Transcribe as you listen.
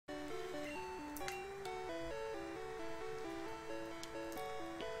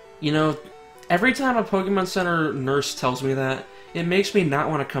You know, every time a Pokemon Center nurse tells me that, it makes me not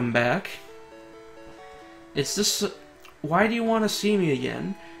want to come back. It's just, why do you want to see me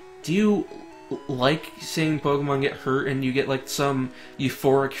again? Do you like seeing Pokemon get hurt and you get like some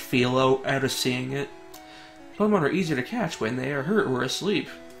euphoric feel out of seeing it? Pokemon are easier to catch when they are hurt or asleep.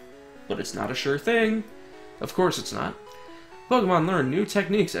 But it's not a sure thing. Of course it's not. Pokemon learn new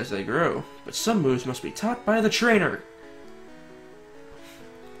techniques as they grow, but some moves must be taught by the trainer.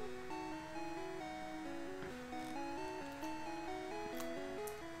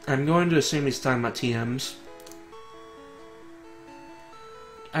 I'm going to assume he's talking about TMs.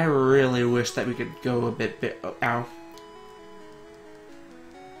 I really wish that we could go a bit oh, ow.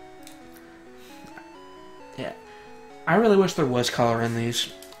 Yeah. I really wish there was color in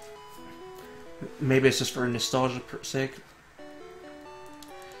these. Maybe it's just for nostalgia's sake.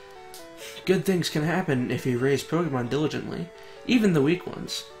 Good things can happen if you raise Pokemon diligently, even the weak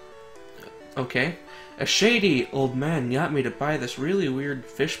ones. Okay. A shady old man got me to buy this really weird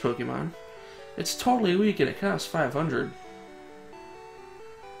fish Pokemon. It's totally weak and it costs 500.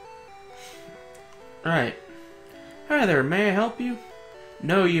 Alright. Hi there, may I help you?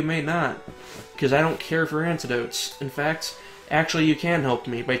 No, you may not, because I don't care for antidotes. In fact, actually you can help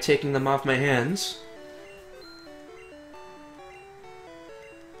me by taking them off my hands.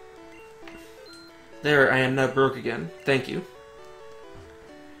 There, I am now broke again. Thank you.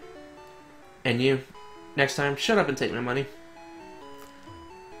 And you. Next time, shut up and take my money.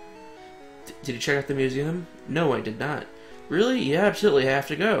 Did you check out the museum? No, I did not. Really? You absolutely have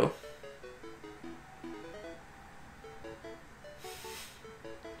to go.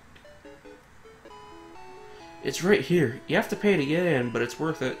 It's right here. You have to pay to get in, but it's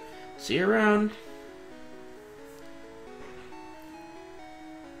worth it. See you around.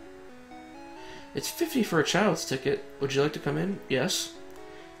 It's 50 for a child's ticket. Would you like to come in? Yes.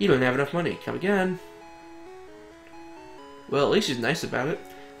 You don't have enough money. Come again. Well, at least he's nice about it.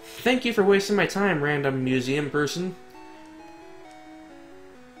 Thank you for wasting my time, random museum person.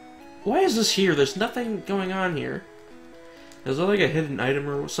 Why is this here? There's nothing going on here. Is there like a hidden item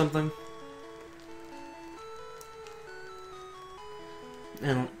or something? I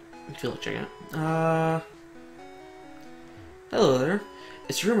don't feel like checking out. Hello there.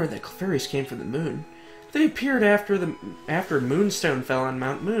 It's rumored that fairies came from the moon. They appeared after Moonstone fell on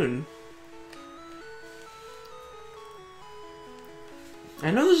Mount Moon. I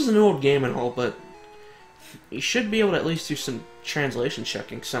know this is an old game and all, but you should be able to at least do some translation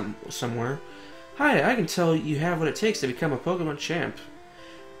checking somewhere. Hi, I can tell you have what it takes to become a Pokemon champ.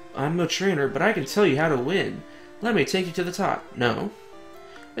 I'm no trainer, but I can tell you how to win. Let me take you to the top. No.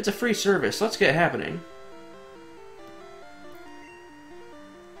 It's a free service. Let's get happening.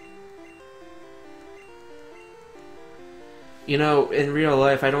 You know, in real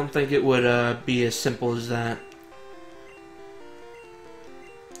life, I don't think it would be as simple as that.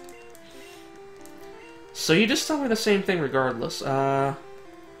 So you just tell me the same thing regardless. Well,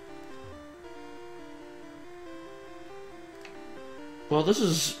 this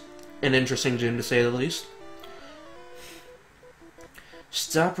is an interesting gym to say the least.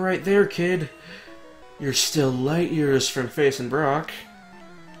 Stop right there, kid. You're still light years from facing Brock.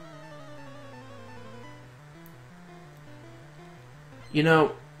 You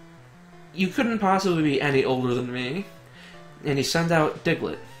know, you couldn't possibly be any older than me. And you send out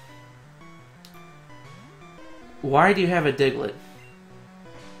Diglett. Why do you have a Diglett?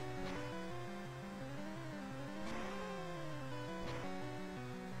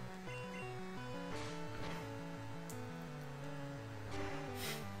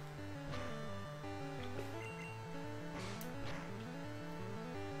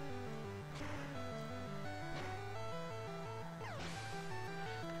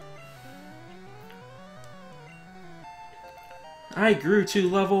 I grew to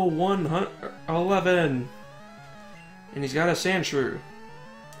level 111. And he's got a Sandshrew.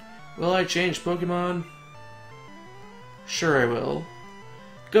 Will I change Pokemon? Sure I will.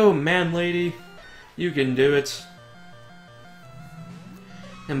 Go, man lady. You can do it.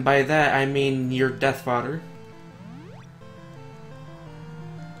 And by that I mean you're death fodder.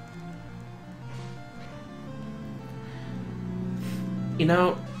 You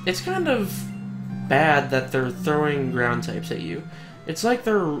know, it's kind of bad that they're throwing ground types at you. It's like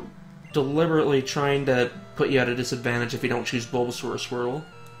they're deliberately trying to put you at a disadvantage if you don't choose Bulbasaur or Swirl.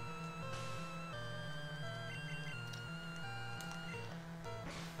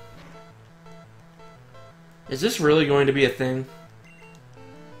 Is this really going to be a thing?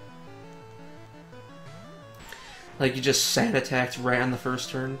 Like you just sand attacked right on the first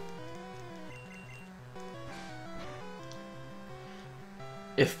turn?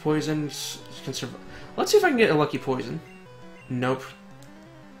 If poison can survive... Let's see if I can get a lucky poison. Nope.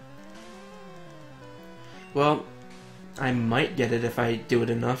 Well, I might get it if I do it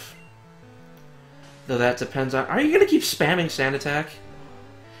enough. Though that depends on... Are you gonna keep spamming Sand Attack?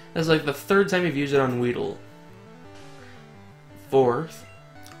 That's like the third time you've used it on Weedle. Fourth.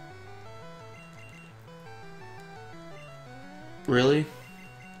 Really?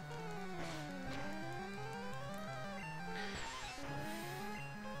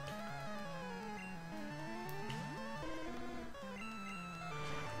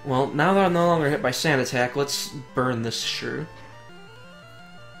 Well, now that I'm no longer hit by Sand Attack, let's burn this shrew.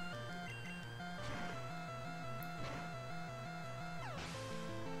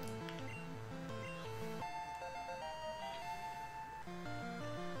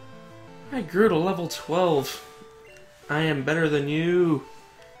 I grew to level 12. I am better than you,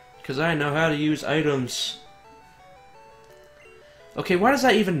 because I know how to use items. Okay, why does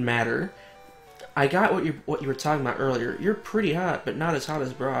that even matter? I got what you were talking about earlier. You're pretty hot, but not as hot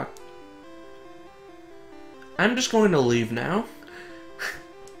as Brock. I'm just going to leave now.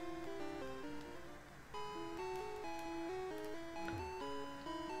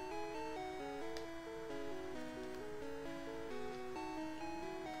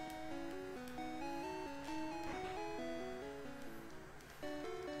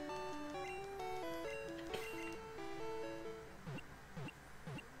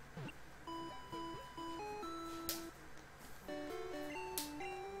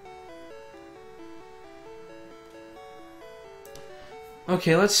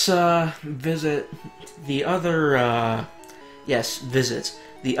 Okay, let's visit the other, yes, visit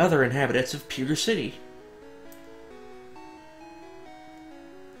the other inhabitants of Pewter City.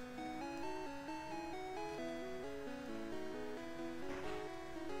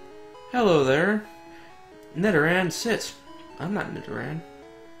 Hello there. Nidoran, sit. I'm not Nidoran.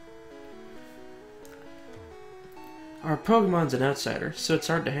 Our Pokemon's an outsider, so it's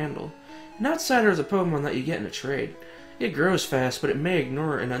hard to handle. An outsider is a Pokemon that you get in a trade. It grows fast, but it may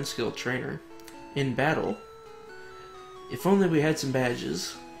ignore an unskilled trainer. In battle. If only we had some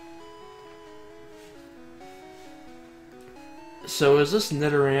badges. So is this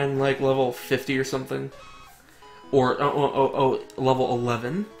Nidoran like level 50 or something? Or, level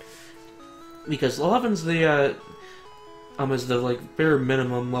 11? Because 11's the, is the, like, bare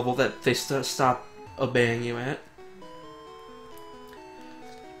minimum level that they stop obeying you at.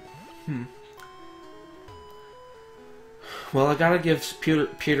 Well, I gotta give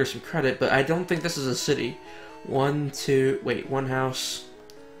Peter some credit, but I don't think this is a city. One house.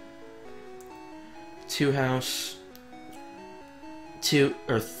 Two house.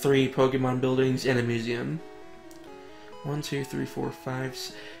 Three Pokemon buildings and a museum. 1, 2, 3, 4,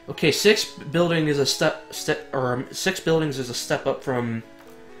 5. Okay, 6 building is a six buildings is a step up from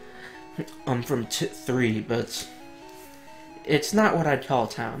 3, but it's not what I'd call a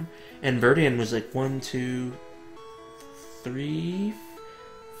town. And Verdian was like 1, 2, 3,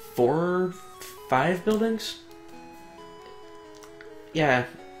 4, 5 buildings? Yeah.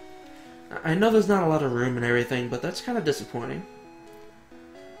 I know there's not a lot of room and everything, but that's kind of disappointing.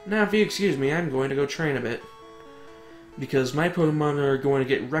 Now, if you excuse me, I'm going to go train a bit. Because my Pokemon are going to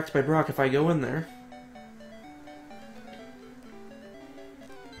get wrecked by Brock if I go in there.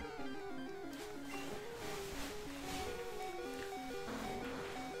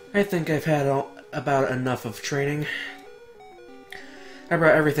 I think I've had about enough of training. I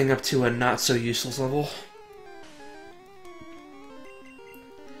brought everything up to a not-so-useless level.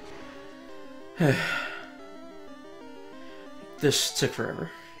 This took forever.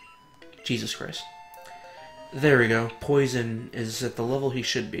 Jesus Christ. There we go. Poison is at the level he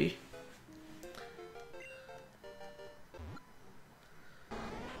should be.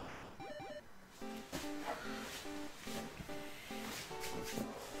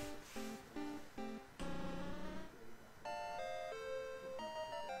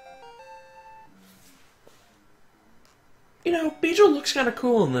 You know, Beedrill looks kind of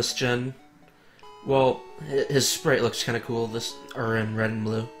cool in this gen. Well, his sprite looks kind of cool in red and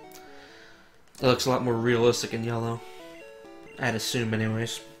blue. It looks a lot more realistic in yellow. I'd assume,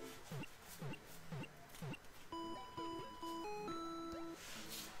 anyways.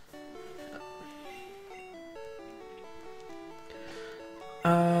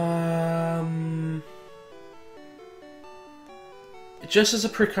 Just as a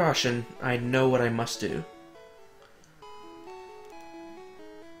precaution, I know what I must do.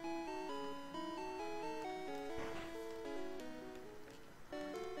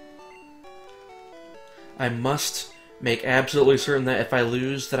 I must make absolutely certain that if I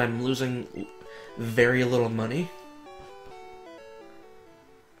lose, that I'm losing very little money.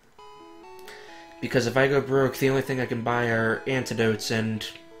 Because if I go broke, the only thing I can buy are antidotes, and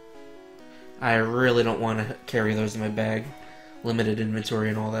I really don't want to carry those in my bag. Limited inventory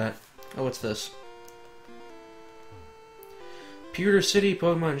and all that. Oh, what's this? Pewter City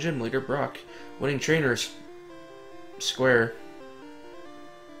Pokemon Gym Leader Brock. Winning trainers. Square.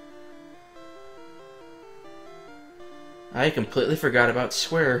 I completely forgot about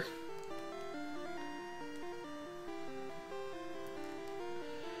Square.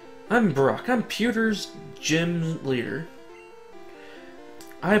 I'm Brock. I'm Pewter's gym leader.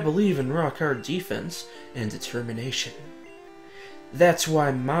 I believe in rock-hard defense and determination. That's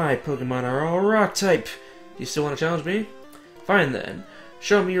why my Pokemon are all rock-type. Do you still want to challenge me? Fine then.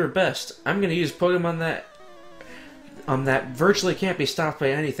 Show me your best. I'm gonna use Pokemon that virtually can't be stopped by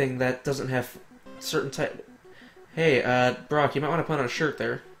anything that doesn't have certain type. Hey, Brock, you might want to put on a shirt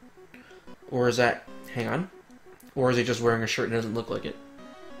there. Or is that... hang on. Or is he just wearing a shirt and doesn't look like it?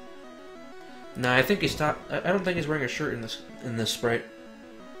 No, I think he stopped... I don't think he's wearing a shirt in this sprite.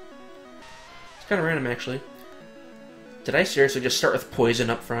 It's kind of random, actually. Did I seriously just start with poison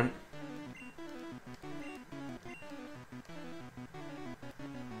up front?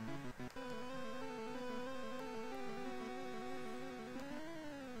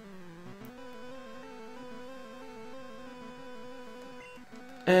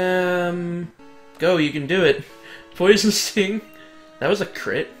 Go, you can do it. Poison Sting. That was a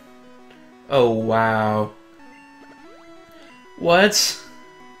crit. Oh, wow. What?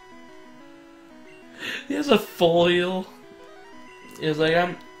 He has a full heal. He was like,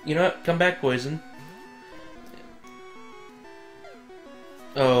 you know what? Come back, Poison.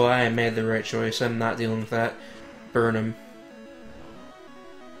 Oh, I made the right choice. I'm not dealing with that. Burn him.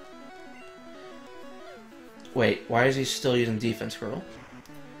 Wait, why is he still using Defense Curl?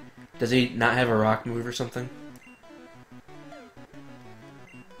 Does he not have a rock move or something?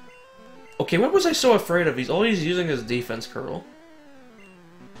 Okay, what was I so afraid of? All he's using is Defense Curl.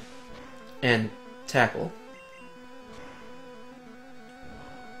 And Tackle.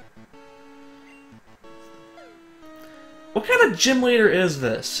 What kind of gym leader is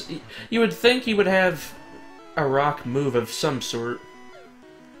this? You would think he would have a rock move of some sort.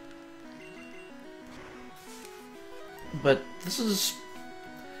 But this is...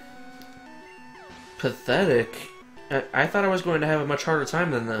 pathetic. I thought I was going to have a much harder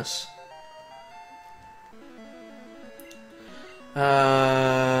time than this.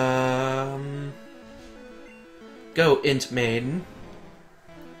 Go, Int Maiden.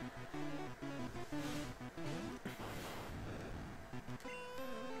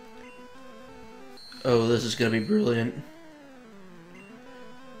 Oh, this is gonna be brilliant.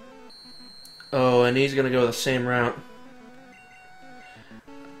 Oh, and he's gonna go the same route.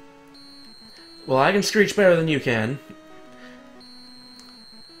 Well, I can screech better than you can.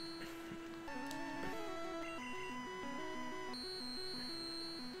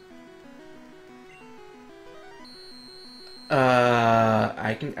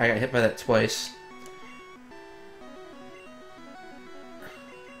 I got hit by that twice.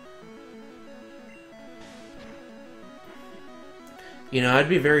 You know, I'd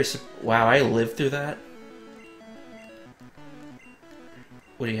be very... wow, I lived through that?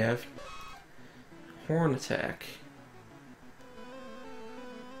 What do you have? Horn attack.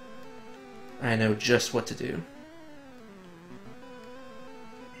 I know just what to do.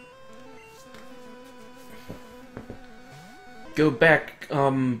 Go back,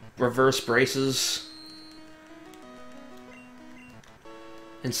 reverse braces.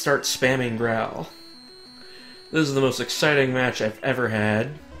 And start spamming Growl. This is the most exciting match I've ever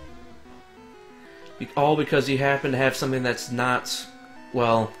had. All because you happen to have something that's not,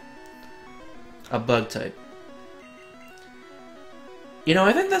 well, a bug type. You know,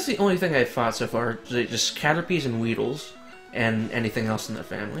 I think that's the only thing I've fought so far. Just Caterpies and Weedles, and anything else in that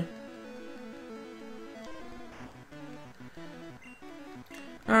family.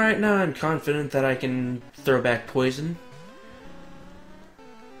 Alright, now I'm confident that I can throw back Poison.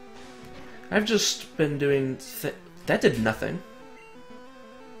 I've just been doing... that did nothing.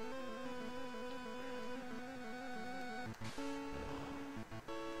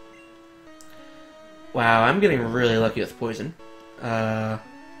 Wow, I'm getting really lucky with Poison. I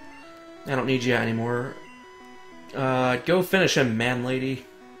don't need you anymore. Go finish him, man lady.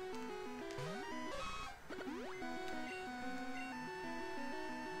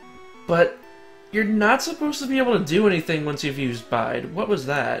 But you're not supposed to be able to do anything once you've used Bide. What was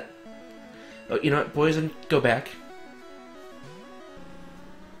that? Oh, you know what? Poison, go back.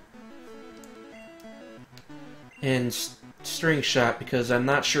 And String Shot, because I'm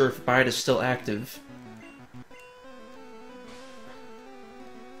not sure if Bide is still active.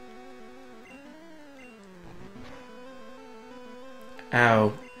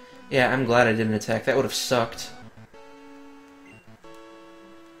 Ow. Yeah, I'm glad I didn't attack. That would have sucked.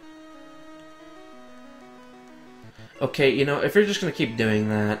 Okay, you know, if you're just gonna keep doing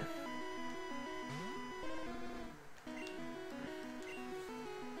that...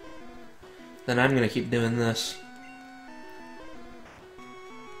 then I'm gonna keep doing this.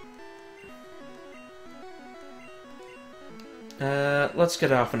 Let's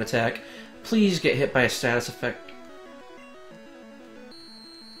get off an attack. Please get hit by a status effect.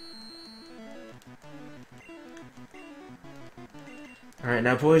 Alright,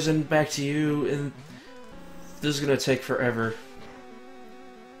 now Poison, back to you, and this is gonna take forever.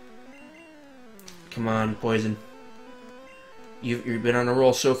 Come on, Poison. You've been on a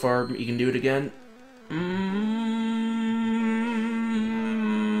roll so far, you can do it again.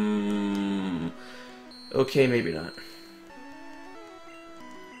 Okay, maybe not.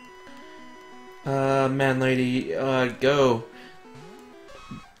 Man lady, go.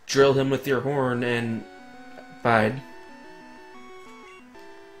 Drill him with your horn and bide.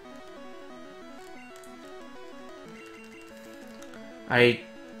 I'm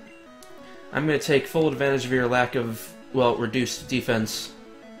gonna take full advantage of your lack of, well, reduced defense.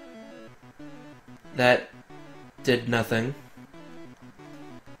 That did nothing.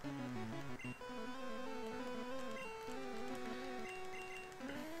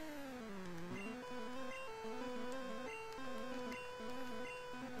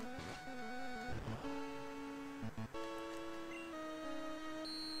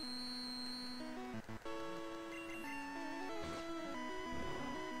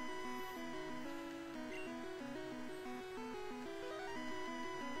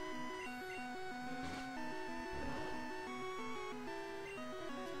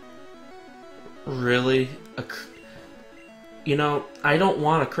 Really? You know, I don't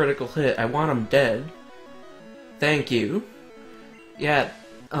want a critical hit. I want him dead. Thank you. Yeah,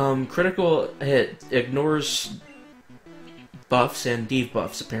 critical hit ignores buffs and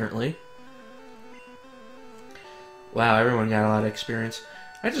debuffs, apparently. Wow, everyone got a lot of experience.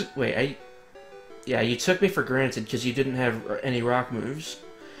 Yeah, you took me for granted because you didn't have any rock moves.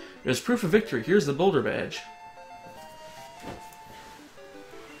 It was proof of victory. Here's the Boulder Badge.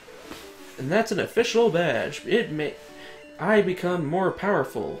 And that's an official badge. I become more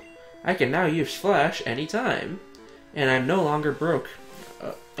powerful. I can now use Flash anytime. And I'm no longer broke.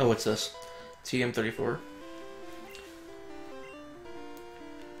 Oh, what's this? TM34.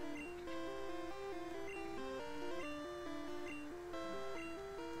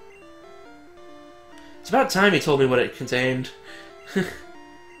 It's about time he told me what it contained.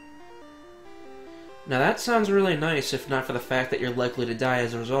 Now that sounds really nice, if not for the fact that you're likely to die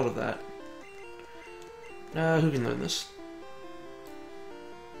as a result of that. Who can learn this?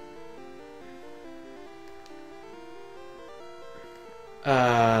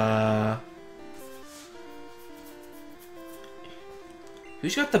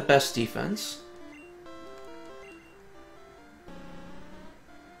 Who's got the best defense?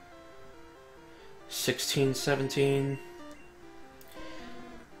 $16, $17,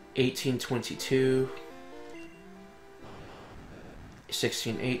 $18, $22,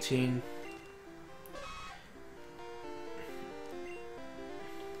 $16, $18.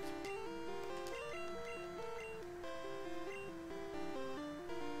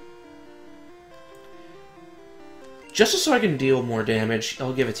 Just so I can deal more damage,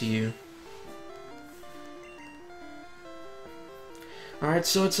 I'll give it to you. Alright,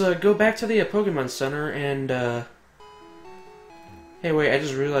 so let's go back to the Pokemon Center and, hey, wait, I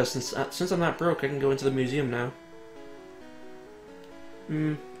just realized since I'm not broke, I can go into the museum now.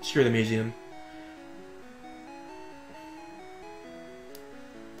 Screw the museum.